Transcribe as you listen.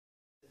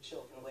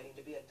waiting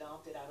to be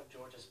adopted out of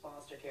Georgia's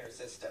foster care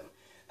system.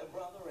 The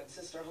brother and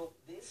sister hope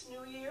this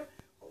new year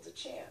holds a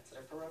chance at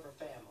a forever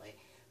family.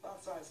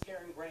 Outside's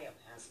Karen Graham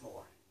has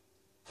more.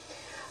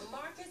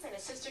 Marcus and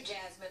his sister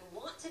Jasmine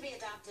want to be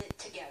adopted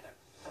together.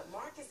 But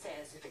Marcus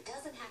says if it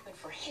doesn't happen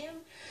for him,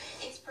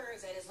 his prayer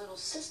is that his little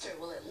sister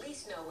will at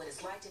least know what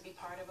it's like to be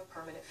part of a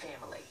permanent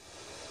family.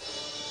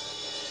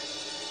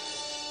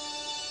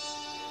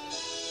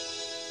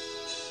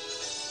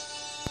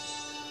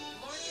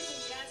 Marcus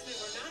and Jasmine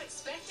were not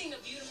expecting a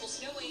beautiful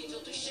snow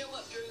angel to show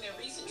up during their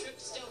recent trip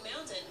to Stone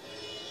Mountain.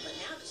 But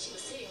now that she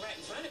was sitting right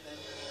in front of him,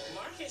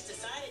 Marcus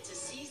decided to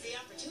seize the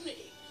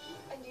opportunity.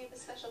 And do you have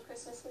a special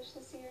Christmas wish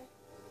this year?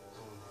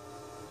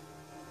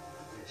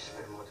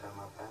 Spend more time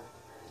with my family.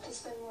 To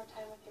spend more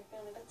time with your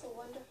family. That's a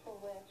wonderful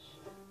wish.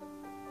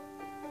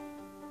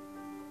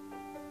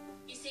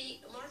 You see,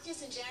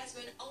 Marcus and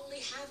Jasmine only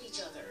have each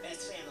other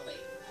as family.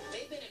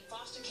 They've been in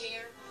foster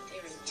care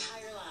their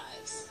entire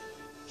lives.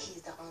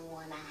 He's the only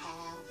one I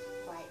have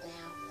right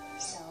now.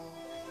 So,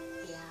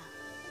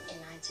 yeah,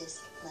 and I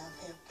just love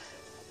him.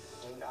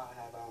 We all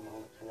have our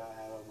moments. We all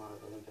have our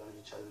moments when we go to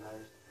each other's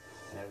nerves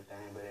and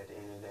everything. But at the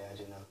end of the day, I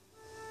just know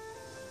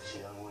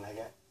she's the only one I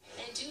got.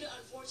 And due to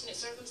unfortunate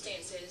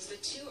circumstances, the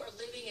two are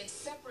living in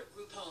separate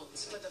group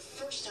homes for the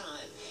first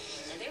time.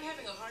 And they're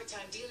having a hard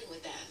time dealing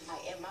with that.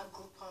 Like in my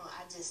group home,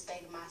 I just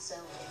stay to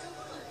myself. Come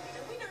on,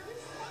 don't be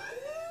nervous.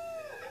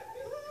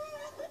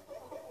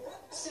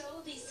 So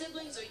these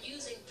siblings are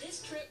using this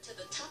trip to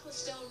the top of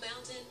Stone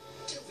Mountain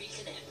to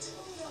reconnect.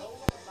 Oh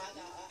my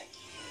God.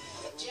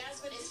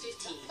 Jasmine is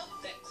 15,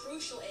 that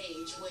crucial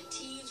age when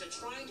teens are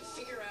trying to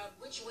figure out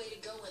which way to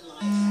go in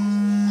life.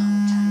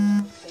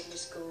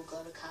 Finish school,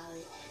 go to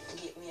college, to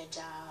get me a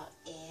job,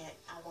 and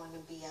I want to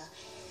be a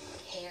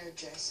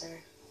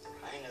hairdresser.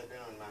 I ain't never been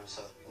on by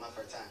myself. My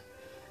first time.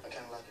 I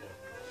kind of like it.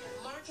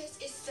 Marcus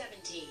is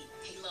 17.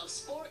 He loves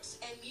sports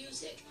and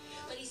music,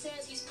 but he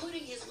says he's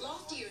putting his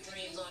loftier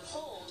dreams on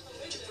hold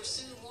to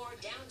pursue more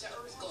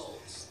down-to-earth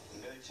goals.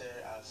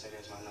 Military, I would say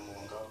that's my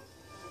 #1 goal.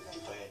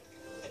 But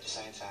at the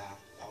same time,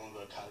 I want to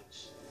go to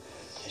college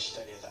and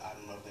study as an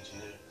automotive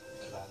engineer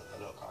because I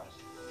love cars.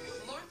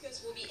 Marcus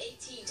will be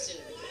 18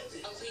 soon,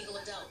 a legal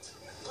adult.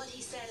 But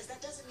he says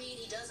that doesn't mean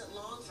he doesn't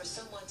long for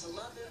someone to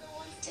love him,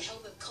 to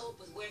help him cope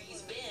with where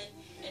he's been,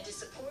 and to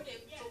support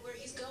him for where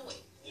he's going.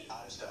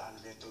 All the stuff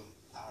I've been through,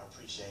 I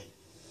appreciate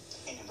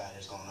anybody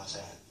that's going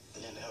outside,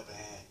 lend a helping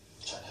hand,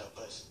 try to help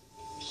us.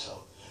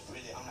 So,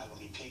 really, I'm not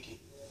going to be picky.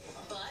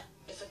 But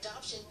if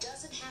adoption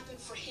doesn't happen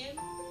for him,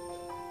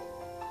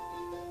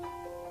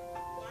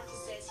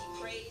 Marcus says he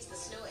prays the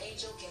snow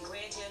angel can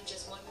grant him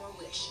just one more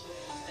wish,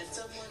 that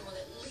someone will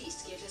at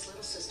least give his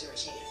little sister a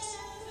chance.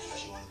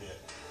 She want to be a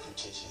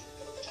beautician,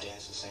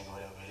 dancer, singer,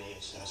 whatever it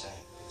is, you know what I'm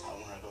saying? I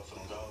want her to go for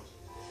them goals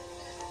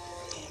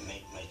and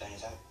make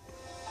things happen.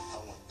 I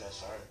want the best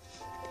for her.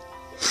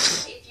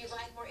 If you'd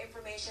like more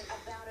information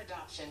about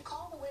adoption,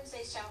 call the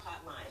Wednesday's Child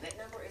Hotline. That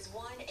number is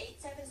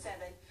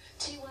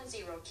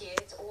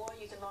 1-877-210-KIDS, or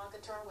you can log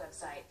into our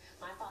website,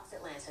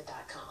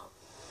 myfoxatlanta.com.